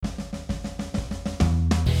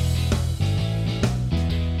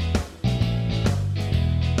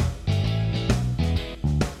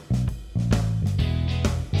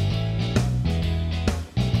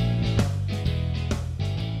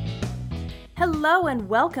Hello and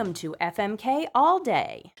welcome to FMK All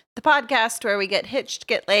Day. The podcast where we get hitched,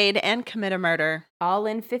 get laid, and commit a murder. All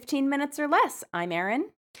in 15 minutes or less. I'm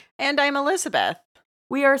Erin. And I'm Elizabeth.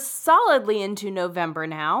 We are solidly into November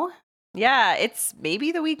now. Yeah, it's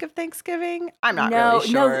maybe the week of Thanksgiving. I'm not really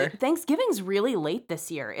sure. No, Thanksgiving's really late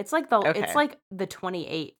this year. It's like the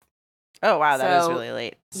 28th. Oh wow, that is really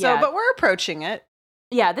late. So, but we're approaching it.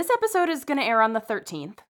 Yeah, this episode is going to air on the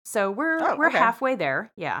 13th. So we're halfway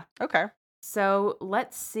there. Yeah. Okay. So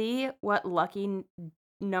let's see what lucky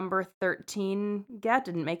number 13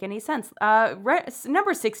 didn't make any sense.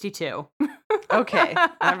 Number 62. Okay.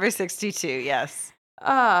 Number 62, yes.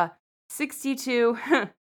 62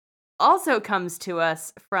 also comes to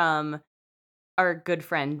us from our good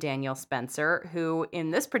friend Daniel Spencer, who in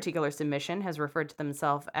this particular submission has referred to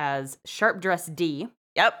themselves as Sharp Dress D.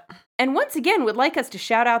 Yep. And once again would like us to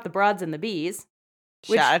shout out the broads and the bees.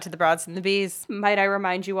 Shout out to the broads and the bees. Might I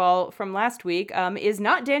remind you all from last week, is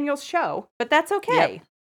not Daniel's show, but that's okay. Yep.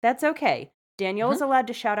 That's okay. Daniel is allowed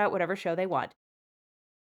to shout out whatever show they want.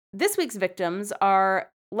 This week's victims are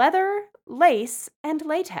leather, lace, and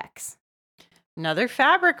latex. Another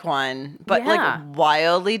fabric one, but like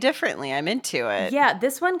wildly differently. I'm into it. Yeah,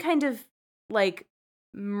 this one kind of like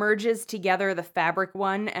merges together the fabric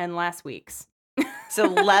one and last week's. So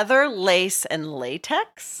leather, lace, and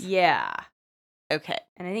latex? Yeah. Okay.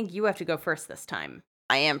 And I think you have to go first this time.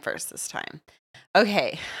 I am first this time.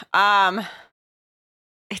 Okay. I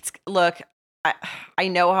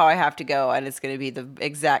know how I have to go, and it's going to be the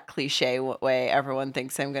exact cliche way everyone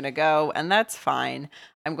thinks I'm going to go, and that's fine.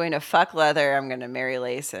 I'm going to fuck leather, I'm going to marry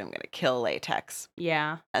lace, and I'm going to kill latex.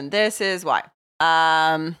 Yeah. And this is why.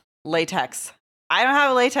 Latex. I don't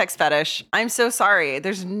have a latex fetish. I'm so sorry.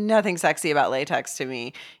 There's nothing sexy about latex to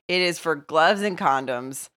me. It is for gloves and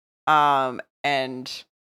condoms. And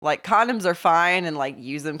like condoms are fine and like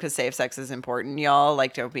use them because safe sex is important, y'all.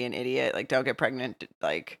 Like don't be an idiot. Like don't get pregnant.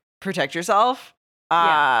 Like protect yourself.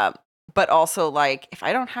 But also like if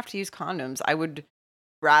I don't have to use condoms, I would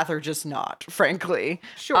rather just not, frankly.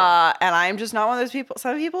 Sure. And I'm just not one of those people.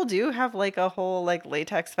 Some people do have like a whole like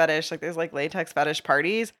latex fetish. Like there's like latex fetish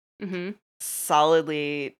parties. Mm-hmm.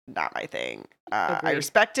 Solidly not my thing. I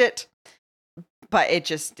respect it. But it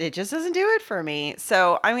just doesn't do it for me.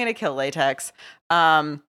 So I'm going to kill latex.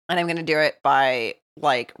 And I'm going to do it by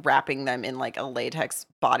like wrapping them in like a latex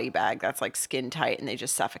body bag that's like skin tight and they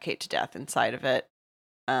just suffocate to death inside of it.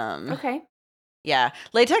 Okay. Yeah.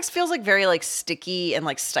 Latex feels like very like sticky and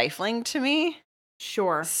like stifling to me.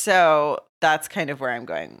 Sure. So that's kind of where I'm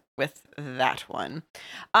going with that one.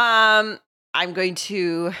 I'm going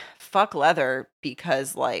to fuck leather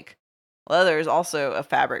because like leather is also a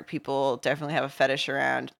fabric people definitely have a fetish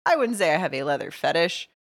around. I wouldn't say I have a leather fetish,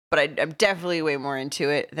 but I'm definitely way more into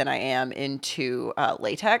it than I am into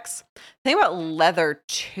latex. The thing about leather,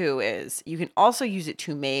 too, is you can also use it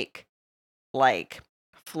to make, like,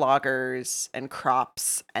 floggers and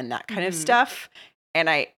crops and that kind of stuff. And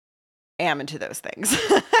I am into those things.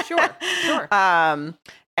 Sure.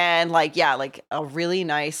 And, like, yeah, like, a really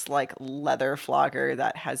nice, like, leather flogger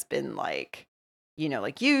that has been, like, you know,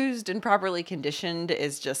 like used and properly conditioned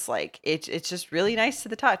is just like it's just really nice to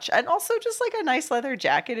the touch. And also just like a nice leather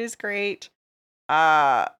jacket is great.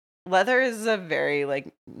 Leather is a very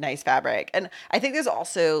like nice fabric. And I think there's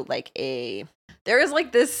also like there is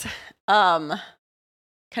like this kind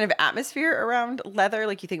of atmosphere around leather.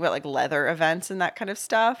 Like you think about like leather events and that kind of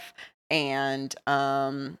stuff. And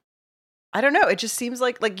I don't know, it just seems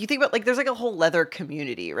like you think about like there's like a whole leather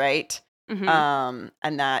community, right? Mm-hmm.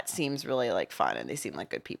 And that seems really like fun and they seem like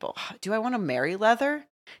good people. Do I want to marry leather?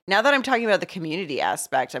 Now that I'm talking about the community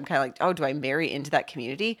aspect, I'm kind of like, oh, do I marry into that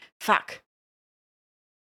community? Fuck.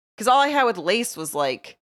 Because all I had with lace was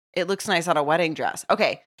like, it looks nice on a wedding dress.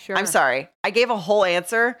 Okay. Sure. I'm sorry. I gave a whole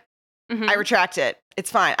answer. Mm-hmm. I retract it.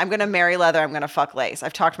 It's fine. I'm going to marry leather. I'm going to fuck lace.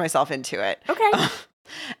 I've talked myself into it. Okay.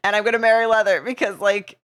 And I'm going to marry leather because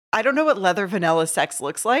like, I don't know what leather vanilla sex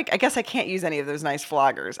looks like. I guess I can't use any of those nice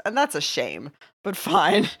floggers, and that's a shame, but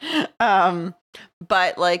fine.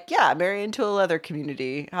 But like, yeah, marry into a leather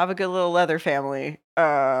community. Have a good little leather family.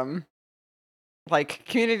 Like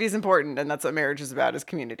community is important, and that's what marriage is about, is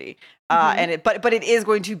community. But it is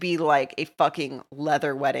going to be like a fucking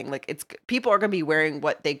leather wedding. Like people are going to be wearing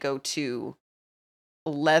what they go to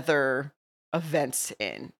leather events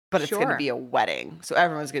in. But it's going to be a wedding. So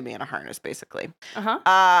everyone's going to be in a harness, basically. And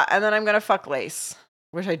then I'm going to fuck lace,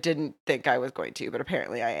 which I didn't think I was going to, but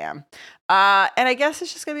apparently I am. And I guess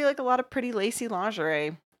it's just going to be like a lot of pretty lacy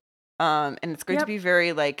lingerie. And it's going to be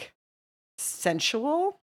very like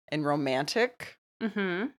sensual and romantic.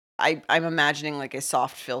 Mm-hmm. I'm imagining like a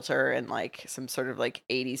soft filter and like some sort of like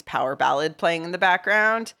 80s power ballad playing in the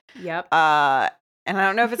background. Yep. And I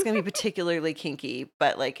don't know if it's going to be particularly kinky,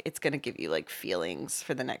 but like it's going to give you like feelings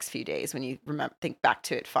for the next few days when you think back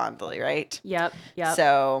to it fondly, right? Yep. Yep.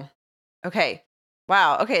 So, okay.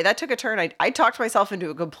 Wow. Okay, that took a turn. I talked myself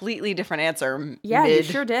into a completely different answer. Yeah, you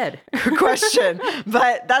sure did. Question,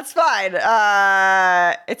 but that's fine.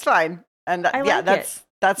 It's fine, and I like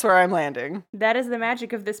that's where I'm landing. That is the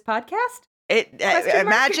magic of this podcast.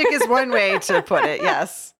 Magic is one way to put it.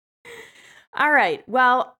 Yes. All right.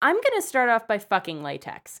 Well, I'm going to start off by fucking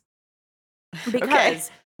latex. Because Okay.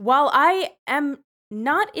 while I am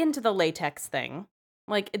not into the latex thing,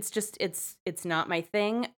 like it's not my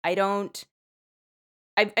thing. I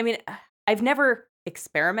mean, I've never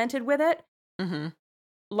experimented with it. Mm-hmm.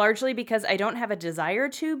 Largely because I don't have a desire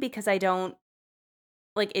to, because I don't,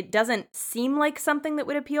 like, it doesn't seem like something that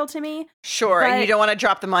would appeal to me. Sure, and you don't want to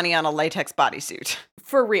drop the money on a latex bodysuit.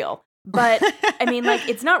 For real. But, I mean, like,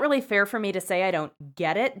 it's not really fair for me to say I don't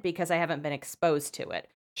get it because I haven't been exposed to it.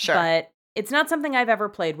 Sure. But it's not something I've ever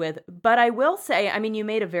played with. But I will say, I mean, you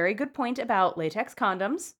made a very good point about latex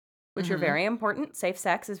condoms, which are very important. Safe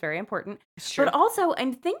sex is very important. It's true. But also,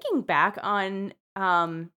 I'm thinking back on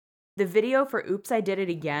the video for Oops, I Did It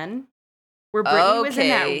Again, where Brittany was in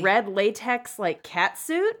that red latex, like, cat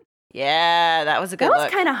suit. Yeah, that was a good look. That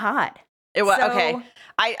was kind of hot. It was, okay.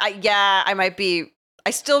 I might be, I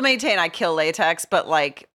still maintain I kill latex, but,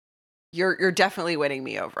 like, you're definitely winning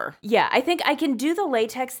me over. Yeah, I think I can do the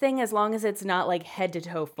latex thing as long as it's not, like, head to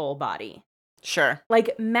toe full body. Sure.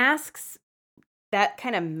 Like, masks, that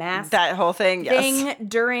kind of mask that whole thing, yes.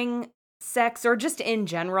 during sex or just in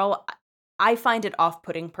general, I find it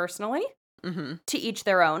off-putting personally. Mm-hmm. To each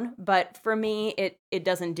their own, but for me, it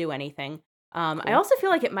doesn't do anything. Cool. I also feel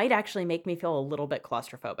like it might actually make me feel a little bit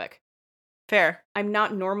claustrophobic. Fair. I'm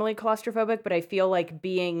not normally claustrophobic, but I feel like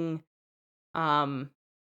being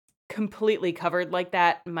completely covered like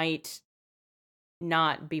that might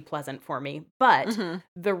not be pleasant for me. But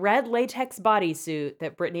the red latex bodysuit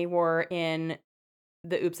that Brittany wore in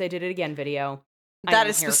the Oops, I Did It Again video, that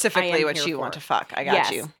is specifically what you want to fuck. I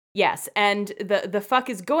got you. Yes, and the fuck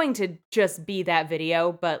is going to just be that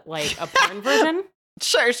video, but like a porn version.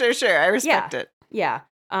 Sure. I respect it. Yeah.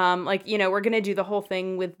 Like, you know, we're going to do the whole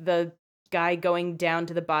thing with the guy going down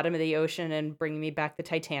to the bottom of the ocean and bringing me back the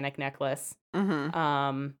Titanic necklace.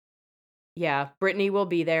 Yeah, Brittany will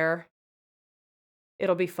be there.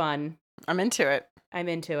 It'll be fun. I'm into it.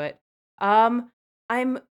 I'm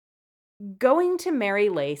going to marry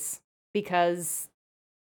Lace because,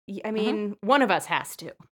 I mean, one of us has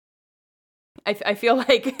to. I feel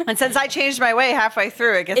like... And since I changed my way halfway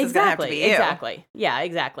through, I guess it's going to have to be you. Exactly. Yeah,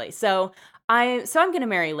 exactly. So I'm going to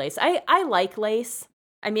marry Lace. I like Lace.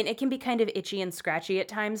 I mean, it can be kind of itchy and scratchy at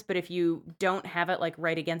times, but if you don't have it like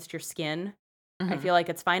right against your skin, I feel like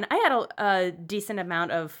it's fine. I had a decent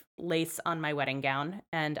amount of lace on my wedding gown,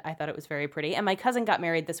 and I thought it was very pretty. And my cousin got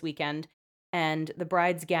married this weekend, and the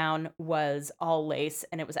bride's gown was all lace,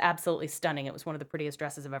 and it was absolutely stunning. It was one of the prettiest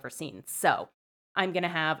dresses I've ever seen. So I'm going to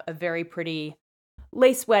have a very pretty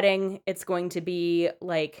lace wedding. It's going to be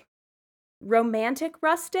like romantic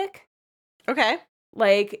rustic. Okay.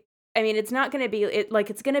 Like, I mean, it's not going to be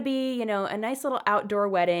it's going to be, you know, a nice little outdoor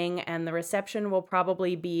wedding, and the reception will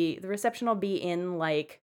be in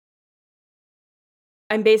like,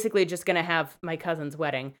 I'm basically just going to have my cousin's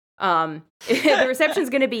wedding. The reception's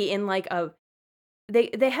going to be in like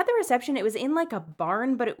they had the reception. It was in like a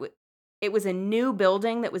barn, but it was a new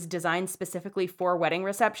building that was designed specifically for wedding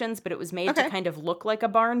receptions, but it was made to kind of look like a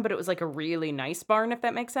barn, but it was like a really nice barn, if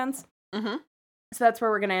that makes sense. So that's where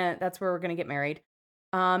we're gonna get married.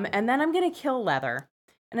 And then I'm gonna kill leather,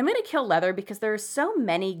 and I'm gonna kill leather because there are so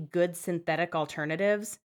many good synthetic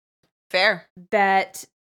alternatives. Fair. That,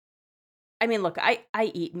 I mean, look, I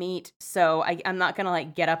eat meat, so I'm not gonna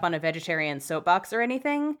like get up on a vegetarian soapbox or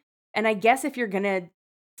anything. And I guess if you're gonna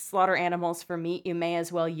slaughter animals for meat, you may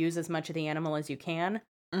as well use as much of the animal as you can.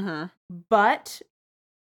 But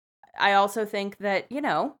I also think that, you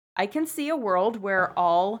know, I can see a world where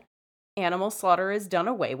all animal slaughter is done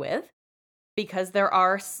away with, because there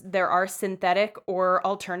are synthetic or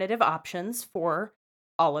alternative options for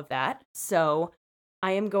all of that. So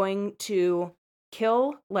I am going to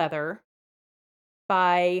kill leather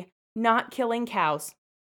by not killing cows.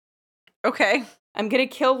 Okay. I'm going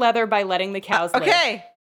to kill leather by letting the cows live. Okay.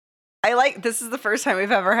 This is the first time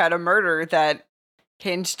we've ever had a murder that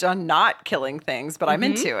hinged on not killing things, but I'm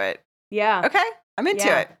into it. Yeah. Okay. I'm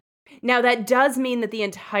into it. Now, that does mean that the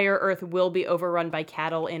entire Earth will be overrun by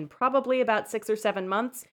cattle in probably about 6 or 7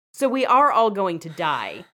 months. So we are all going to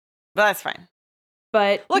die. But that's fine.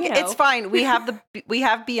 But Look, you know, it's fine. We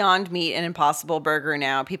have Beyond Meat and Impossible Burger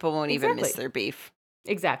now. People won't even miss Exactly. their beef.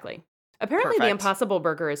 Exactly. Apparently, the Perfect. Impossible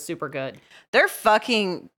Burger is super good. They're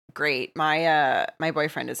fucking great. My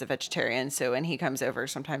boyfriend is a vegetarian, so when he comes over,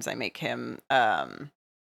 sometimes I make him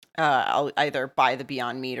I'll either buy the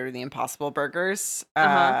Beyond Meat or the Impossible Burgers.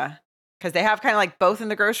 Because they have kind of like both in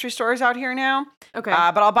the grocery stores out here now. Okay.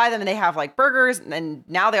 But I'll buy them and they have like burgers. And then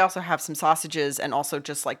now they also have some sausages and also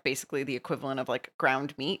just like basically the equivalent of like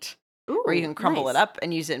ground meat. Ooh, where you can crumble nice. it up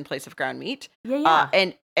and use it in place of ground meat. Yeah.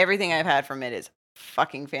 And everything I've had from it is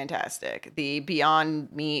fucking fantastic. The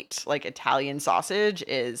Beyond Meat like Italian sausage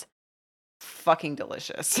is fucking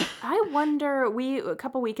delicious. I wonder, a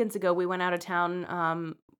couple weekends ago, we went out of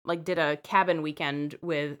town, like did a cabin weekend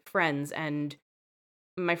with friends, and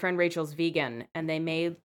my friend Rachel's vegan, and they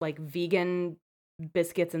made like vegan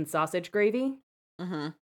biscuits and sausage gravy. Mm-hmm.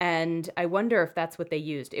 And I wonder if that's what they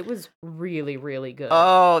used. It was really, really good.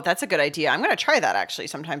 Oh, that's a good idea. I'm going to try that actually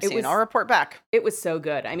sometime soon. I'll report back. It was so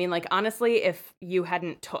good. I mean, like, honestly, if you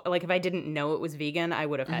hadn't, like, if I didn't know it was vegan, I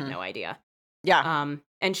would have had no idea. Yeah.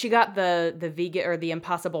 And she got the vegan or the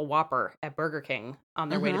Impossible Whopper at Burger King on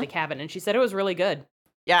their way to the cabin, and she said it was really good.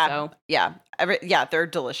 Yeah. So. Yeah. They're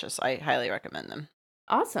delicious. I highly recommend them.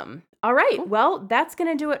 Awesome. All right. Cool. Well, that's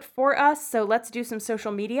going to do it for us. So let's do some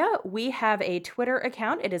social media. We have a Twitter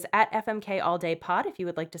account. It is at FMK All Day Pod if you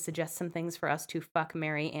would like to suggest some things for us to fuck,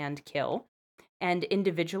 marry, and kill. And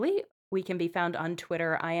individually, we can be found on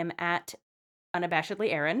Twitter. I am at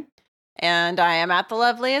Unabashedly Erin. And I am at The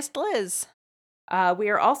Loveliest Liz. We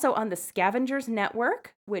are also on the Scavengers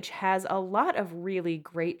Network, which has a lot of really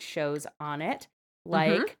great shows on it,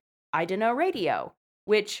 like I Dunno Radio,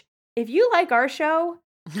 which, if you like our show,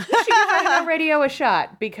 you should give I Dunno Radio a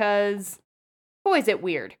shot, because, boy, is it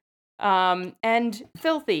weird. And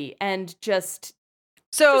filthy, and just...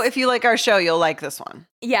 So if you like our show, you'll like this one.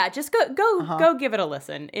 Yeah, just go give it a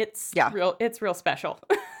listen. It's real special.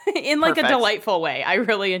 In like a delightful way. I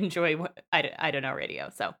really enjoy I Dunno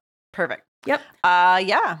Radio, so. Perfect. Yep.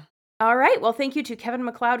 Yeah. All right. Well, thank you to Kevin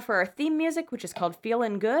MacLeod for our theme music, which is called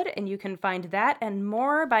Feelin' Good, and you can find that and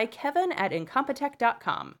more by Kevin at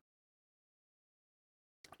Incompetech.com.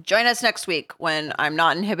 Join us next week when I'm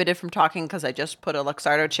not inhibited from talking because I just put a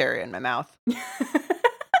Luxardo cherry in my mouth. Just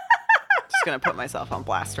going to put myself on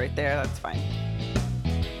blast right there. That's fine.